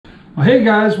Well, hey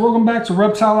guys, welcome back to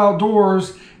Reptile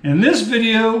Outdoors. In this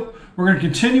video, we're going to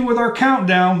continue with our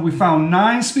countdown. We found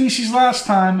 9 species last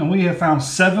time, and we have found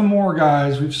 7 more,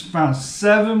 guys. We've found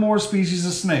 7 more species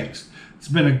of snakes. It's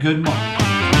been a good month.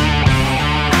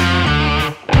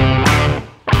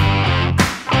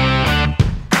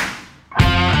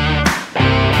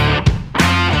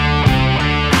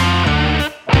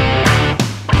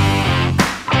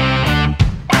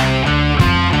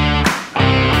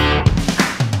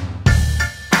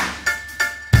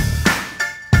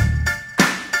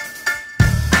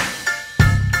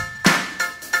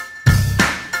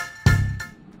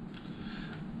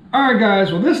 Alright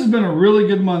guys, well this has been a really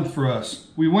good month for us.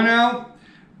 We went out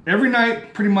every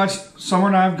night, pretty much. Summer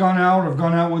and I have gone out. I've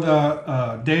gone out with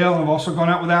Dale, and I've also gone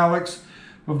out with Alex.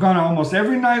 We've gone out almost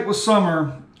every night with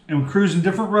Summer, and we're cruising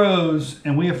different roads,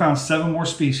 and we have found 7 more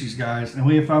species, guys, and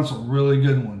we have found some really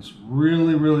good ones.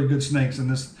 Really good snakes in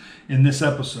this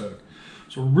episode.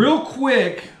 So real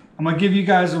quick, I'm going to give you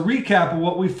guys a recap of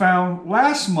what we found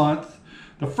last month,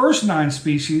 the first 9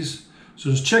 species. So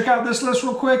just check out this list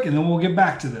real quick, and then we'll get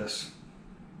back to this.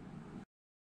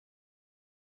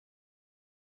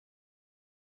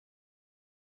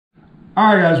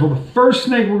 All right, guys. Well, the first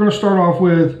snake we're going to start off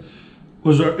with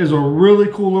is a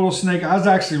really cool little snake. I was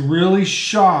actually really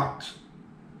shocked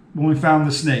when we found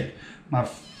the snake. My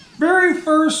very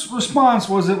first response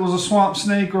was it was a swamp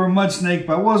snake or a mud snake,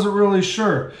 but I wasn't really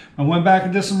sure. I went back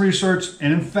and did some research,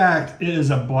 and in fact, it is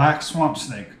a black swamp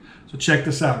snake. So check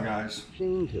this out, guys.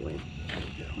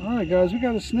 All right, guys, we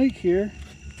got a snake here.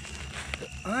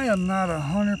 I am not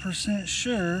 100%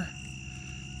 sure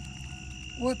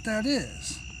what that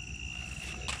is.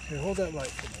 Okay, hold that light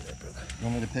for me there, brother. You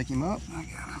want me to pick him up? I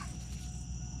got him.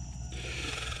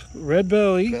 Red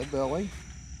belly. Red belly.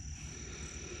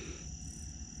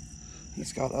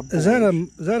 He's got a. Is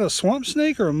that a swamp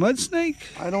snake or a mud snake?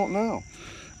 I don't know.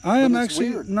 I am actually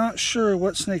not sure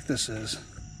what snake this is.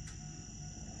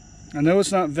 I know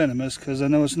it's not venomous, because I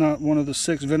know it's not one of the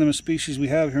 6 venomous species we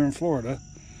have here in Florida.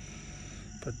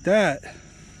 But that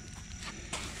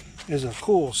is a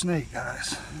cool snake,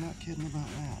 guys. I'm not kidding about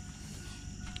that.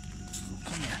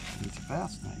 Come here. He's a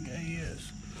fast snake. Yeah, he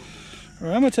is. All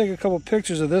right, I'm going to take a couple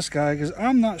pictures of this guy, because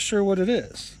I'm not sure what it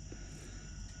is.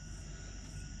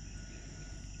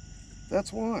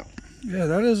 That's wild. Yeah,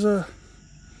 that is a...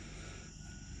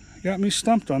 Got me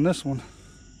stumped on this one.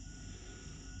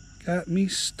 Got me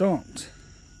stumped.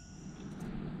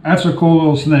 That's a cool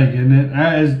little snake, isn't it?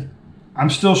 That is,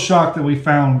 I'm still shocked that we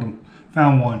found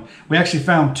one. We actually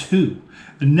found 2.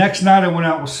 The next night I went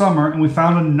out with Summer and we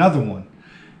found another one.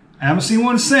 I haven't seen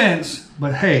one since,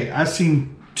 but hey, I've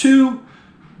seen 2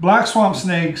 black swamp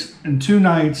snakes in 2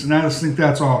 nights, and I just think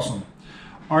that's awesome.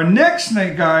 Our next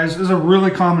snake, guys, is a really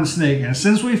common snake, and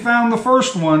since we found the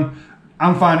first one,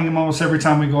 I'm finding them almost every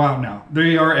time we go out now.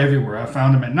 They are everywhere. I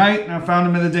found them at night, and I found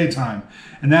them in the daytime.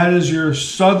 And that is your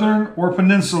southern or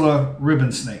peninsula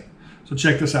ribbon snake. So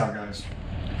check this out, guys.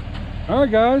 All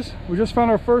right, guys. We just found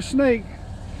our first snake.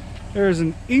 There's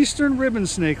an eastern ribbon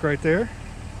snake right there.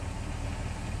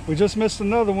 We just missed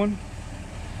another one.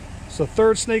 It's the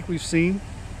 3rd snake we've seen.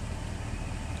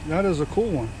 That is a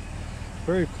cool one.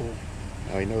 Very cool.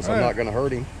 Now he knows I'm not going to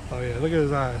hurt him. Oh, yeah. Look at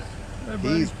his eyes.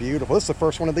 He's beautiful. This is the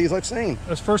first one of these I've seen.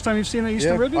 That's the first time you've seen an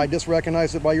eastern ribbon? I just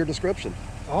recognized it by your description.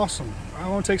 Awesome. I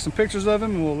want to take some pictures of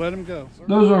him and we'll let him go.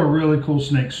 Those are a really cool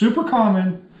snake. Super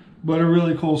common, but a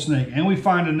really cool snake. And we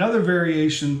find another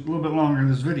variation a little bit longer in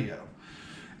this video.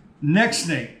 Next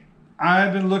snake.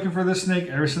 I've been looking for this snake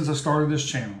ever since I started this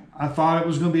channel. I thought it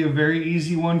was going to be a very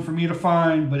easy one for me to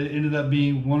find, but it ended up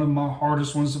being one of my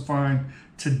hardest ones to find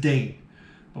to date.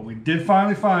 But we did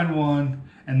finally find one,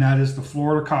 and that is the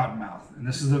Florida cottonmouth. And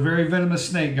this is a very venomous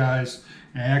snake, guys.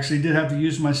 And I actually did have to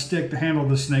use my stick to handle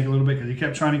this snake a little bit because he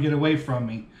kept trying to get away from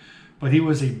me. But he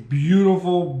was a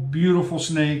beautiful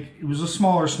snake. He was a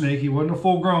smaller snake. He wasn't a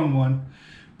full-grown one,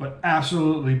 but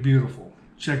absolutely beautiful.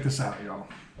 Check this out, y'all.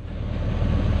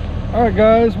 All right,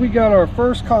 guys, we got our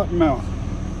first cottonmouth.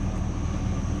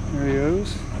 There he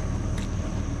goes.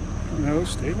 No,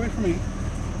 stay away from me.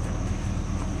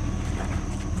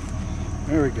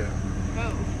 There we go.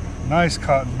 Nice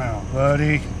cottonmouth,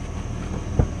 buddy.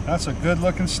 That's a good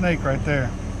looking snake right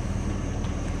there.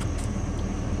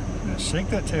 Now shake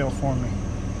that tail for me.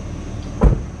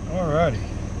 Alrighty.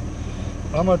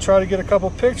 I'm going to try to get a couple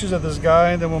pictures of this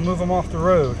guy, and then we'll move him off the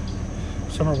road.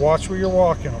 So I'm going to watch where you're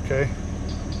walking, okay?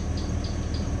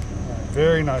 All right,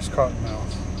 very nice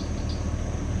cottonmouth.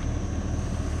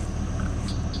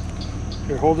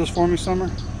 Here, hold this for me, Summer.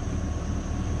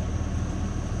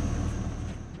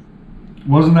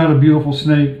 Wasn't that a beautiful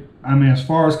snake? I mean, as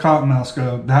far as cottonmouths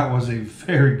go, that was a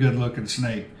very good looking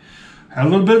snake. Had a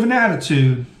little bit of an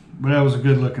attitude, but that was a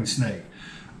good looking snake.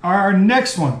 Our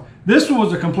next one. This one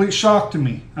was a complete shock to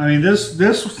me. I mean, this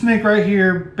snake right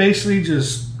here basically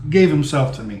just gave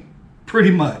himself to me, pretty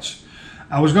much.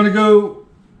 I was going to go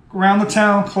around the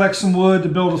town, collect some wood to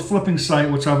build a flipping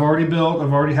site, which I've already built.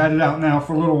 I've already had it out now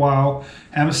for a little while.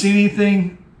 Haven't seen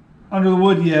anything under the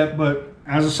wood yet, but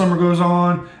as the summer goes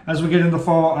on, as we get into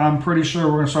fall, I'm pretty sure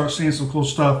we're going to start seeing some cool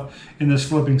stuff in this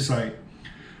flipping site.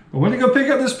 But when I go pick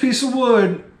up this piece of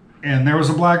wood, and there was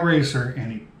a black racer,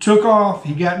 and he took off,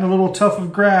 he got in a little tuft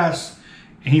of grass,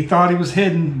 and he thought he was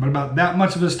hidden, but about that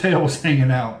much of his tail was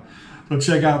hanging out. So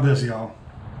check out this, y'all.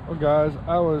 Well guys,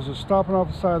 I was just stopping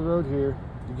off the side of the road here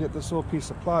to get this little piece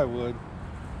of plywood,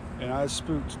 and I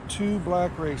spooked 2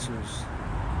 black racers.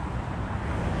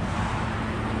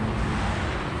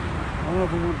 I don't know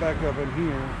if we went back up in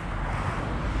here.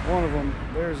 One of them,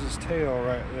 there's his tail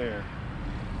right there.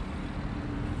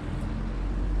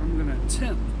 I'm gonna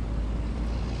attempt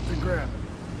to grab it.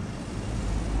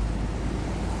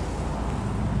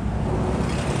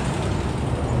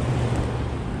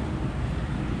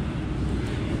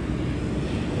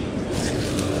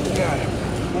 Got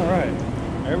him. All right,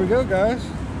 there we go, guys.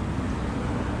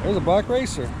 There's a black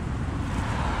racer.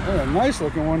 There's a nice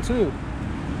looking one too.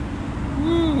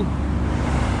 Woo!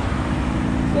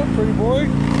 What's up, pretty boy?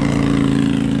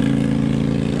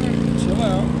 Chill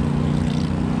out.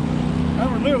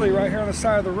 I'm literally right here on the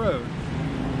side of the road.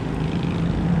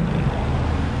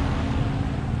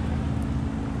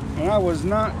 And I was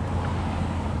not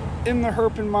in the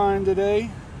herping mind today.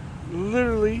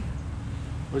 Literally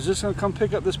was just going to come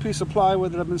pick up this piece of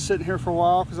plywood that I've been sitting here for a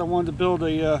while because I wanted to build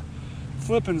a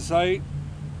flipping site,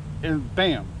 and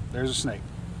bam, there's a snake.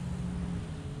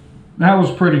 That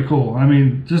was pretty cool. I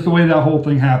mean, just the way that whole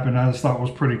thing happened, I just thought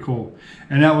was pretty cool.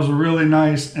 And that was a really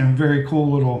nice and very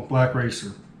cool little black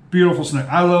racer. Beautiful snake.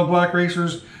 I love black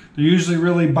racers. They're usually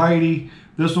really bitey.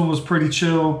 This one was pretty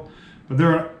chill. But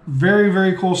they're a very,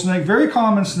 very cool snake. Very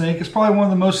common snake. It's probably one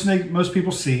of the most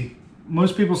people see.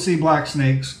 Most people see black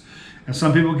snakes. And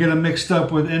some people get them mixed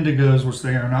up with indigos, which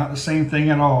they are not the same thing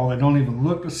at all. They don't even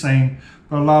look the same.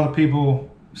 But a lot of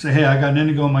people say, hey, I got an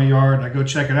indigo in my yard. I go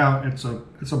check it out. It's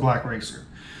a black racer.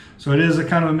 So it is a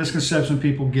kind of a misconception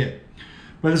people get.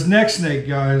 But this next snake,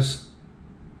 guys,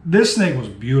 this snake was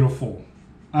beautiful.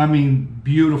 I mean,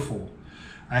 beautiful.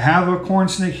 I have a corn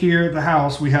snake here at the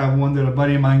house. We have one that a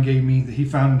buddy of mine gave me that he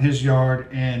found in his yard,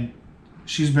 and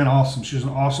she's been awesome. She's an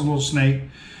awesome little snake.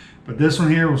 But this one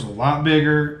here was a lot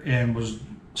bigger and was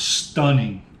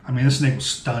stunning. I mean, this snake was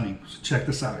stunning. So check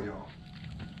this out, y'all.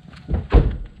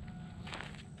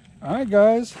 All right,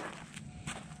 guys.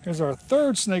 Here's our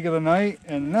third snake of the night,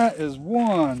 and that is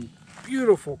one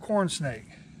beautiful corn snake.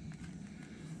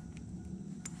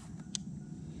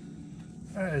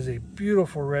 That is a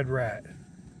beautiful red rat.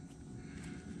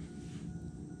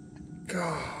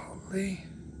 Golly.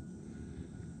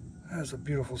 That is a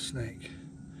beautiful snake.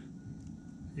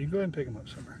 You can go ahead and pick him up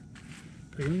somewhere.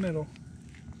 Pick him in the middle.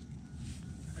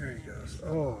 There he goes.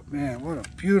 Oh man, what a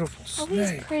beautiful snake. Oh,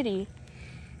 he's pretty.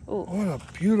 Ooh. What a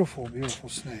beautiful, beautiful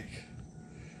snake.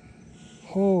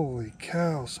 Holy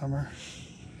cow, Summer.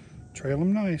 Trail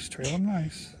him nice, trail him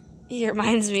nice. He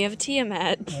reminds me of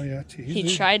Tiamat. Oh yeah,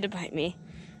 he tried to bite me.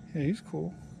 Yeah, he's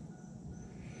cool.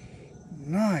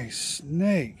 Nice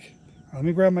snake. Let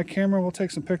me grab my camera. We'll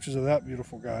take some pictures of that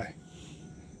beautiful guy.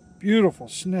 Beautiful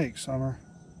snake, Summer.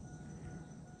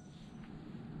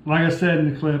 Like I said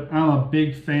in the clip, I'm a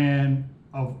big fan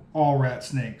of all rat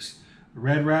snakes. The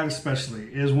red rat especially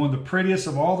is one of the prettiest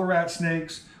of all the rat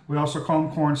snakes. We also call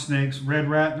them corn snakes. Red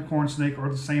rat and the corn snake are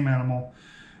the same animal.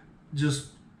 Just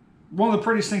one of the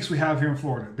prettiest snakes we have here in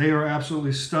Florida. They are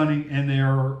absolutely stunning, and they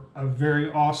are a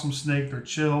very awesome snake. They're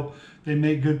chill. They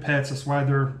make good pets. That's why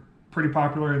they're pretty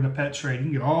popular in the pet trade. You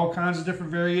can get all kinds of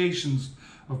different variations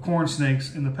of corn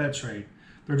snakes in the pet trade.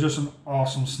 They're just an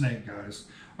awesome snake, guys.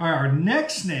 All right, our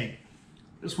next snake,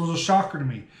 this was a shocker to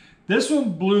me. This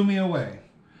one blew me away.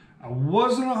 I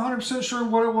wasn't 100% sure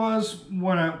what it was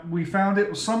when we found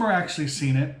it. Summer actually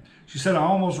seen it. She said I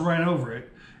almost ran over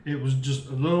it. It was just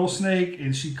a little snake,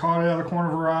 and she caught it out of the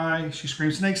corner of her eye. She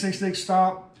screamed, snake, snake, snake,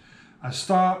 stop. I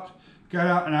stopped, got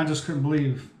out, and I just couldn't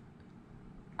believe.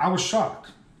 I was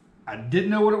shocked. I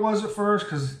didn't know what it was at first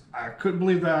because I couldn't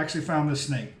believe that I actually found this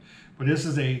snake. But this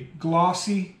is a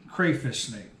glossy crayfish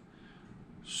snake.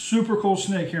 Super cool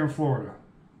snake here in Florida.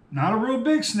 Not a real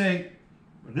big snake,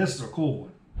 but this is a cool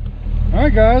one. All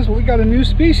right, guys, well, we got a new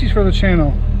species for the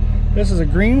channel. This is a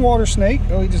green water snake.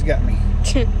 Oh, he just got me.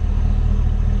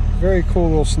 Very cool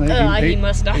little snake. He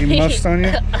must on you. He must on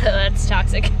you? That's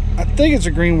toxic. I think it's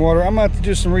a green water. I'm gonna have to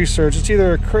do some research. It's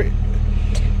either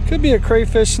could be a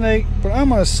crayfish snake, but I'm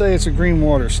gonna say it's a green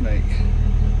water snake.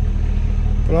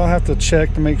 But I'll have to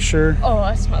check to make sure. Oh,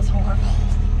 that smells horrible.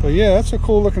 But yeah, that's a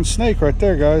cool looking snake right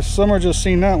there, guys. Summer just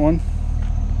seen that one.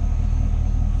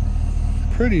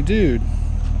 Pretty dude.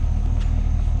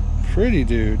 Pretty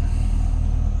dude.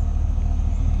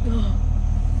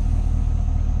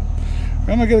 I'm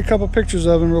gonna get a couple pictures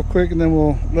of him real quick and then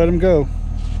we'll let him go.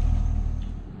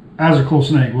 That was a cool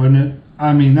snake, wasn't it?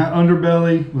 I mean, that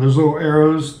underbelly with those little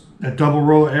arrows, that double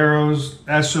row of arrows,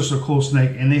 that's just a cool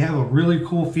snake. And they have a really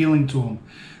cool feeling to them.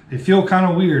 They feel kind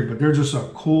of weird, but they're just a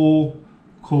cool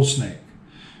snake.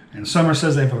 And Summer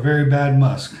says they have a very bad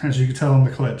musk. As you can tell in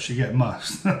the clip, she get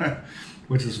musked,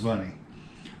 which is funny.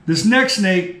 This next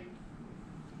snake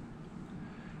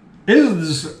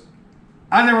is,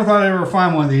 I never thought I'd ever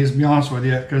find one of these, to be honest with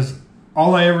you, because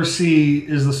all I ever see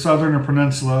is the southern or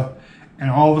peninsula. And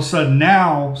all of a sudden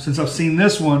now, since I've seen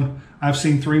this one, I've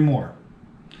seen 3 more.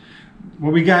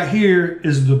 What we got here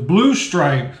is the blue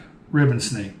stripe ribbon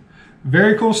snake.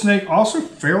 Very cool snake, also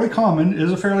fairly common. It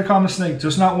is a fairly common snake,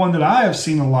 just not one that I have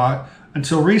seen a lot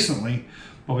until recently.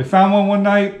 But we found one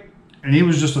night, and he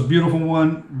was just a beautiful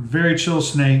one, very chill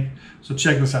snake. So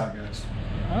check this out, guys.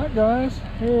 All right, guys,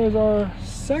 here is our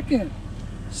second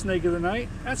snake of the night.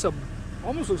 That's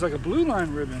almost looks like a blue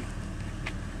line ribbon.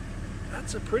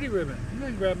 That's a pretty ribbon. You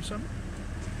can grab him some.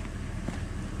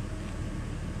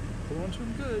 Pull on to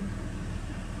him good.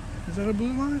 Is that a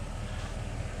blue line?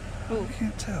 Oh, I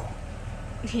can't tell.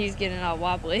 He's getting all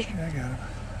wobbly. Yeah, I got him.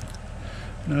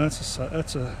 No,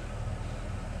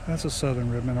 that's a southern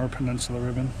ribbon or peninsula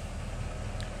ribbon.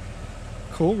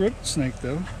 Cool ribbon snake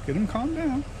though. Get him calmed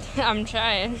down. I'm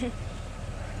trying. There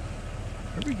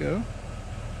we go.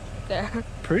 There.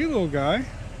 Pretty little guy.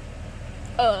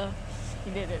 He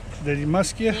did it. Did he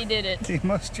musk you? He did it. He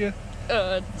musked you?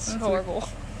 It's horrible.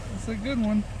 That's a good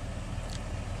one.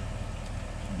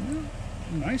 Yeah,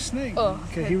 nice snake. Oh,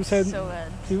 okay, he was heading. So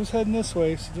bad. He was heading this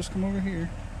way, so just come over here.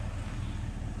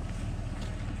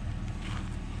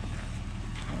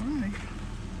 All right.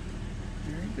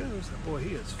 There he goes. That boy,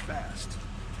 he is fast.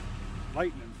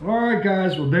 Lightning. All right,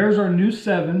 guys. Well, there's our new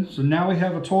 7. So now we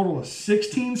have a total of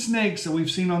 16 snakes that we've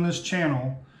seen on this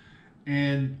channel,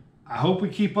 and I hope we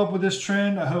keep up with this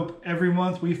trend. I hope every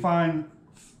month we find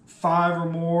 5 or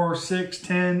more, 6,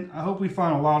 10. I hope we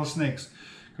find a lot of snakes,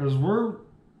 because we're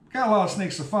got a lot of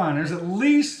snakes to find. There's at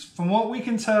least, from what we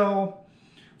can tell,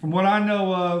 from what I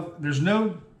know of, there's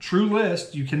no true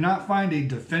list. You cannot find a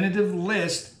definitive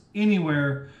list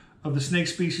anywhere of the snake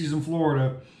species in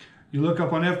Florida. You look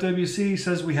up on FWC,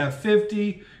 says we have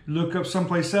 50. You look up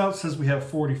someplace else, says we have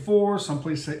 44.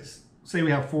 Someplace say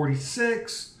we have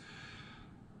 46.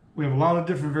 We have a lot of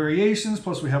different variations,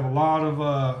 plus we have a lot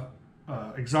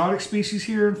of exotic species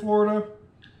here in Florida.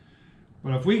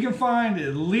 But if we can find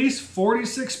at least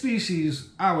 46 species,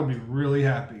 I would be really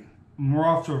happy. And we're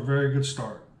off to a very good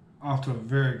start. Off to a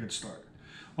very good start.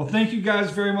 Well, thank you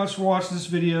guys very much for watching this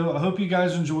video. I hope you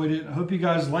guys enjoyed it. I hope you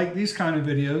guys like these kind of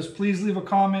videos. Please leave a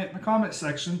comment in the comment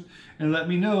section and let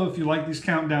me know if you like these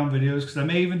countdown videos, because I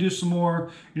may even do some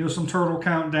more, some turtle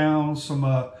countdowns, some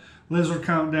lizard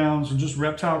countdowns, or just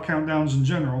reptile countdowns in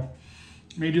general.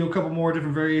 May do a couple more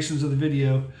different variations of the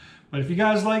video. But if you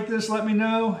guys like this, let me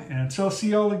know. And until I see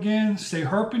y'all again, stay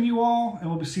herping you all, and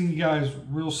we'll be seeing you guys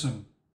real soon.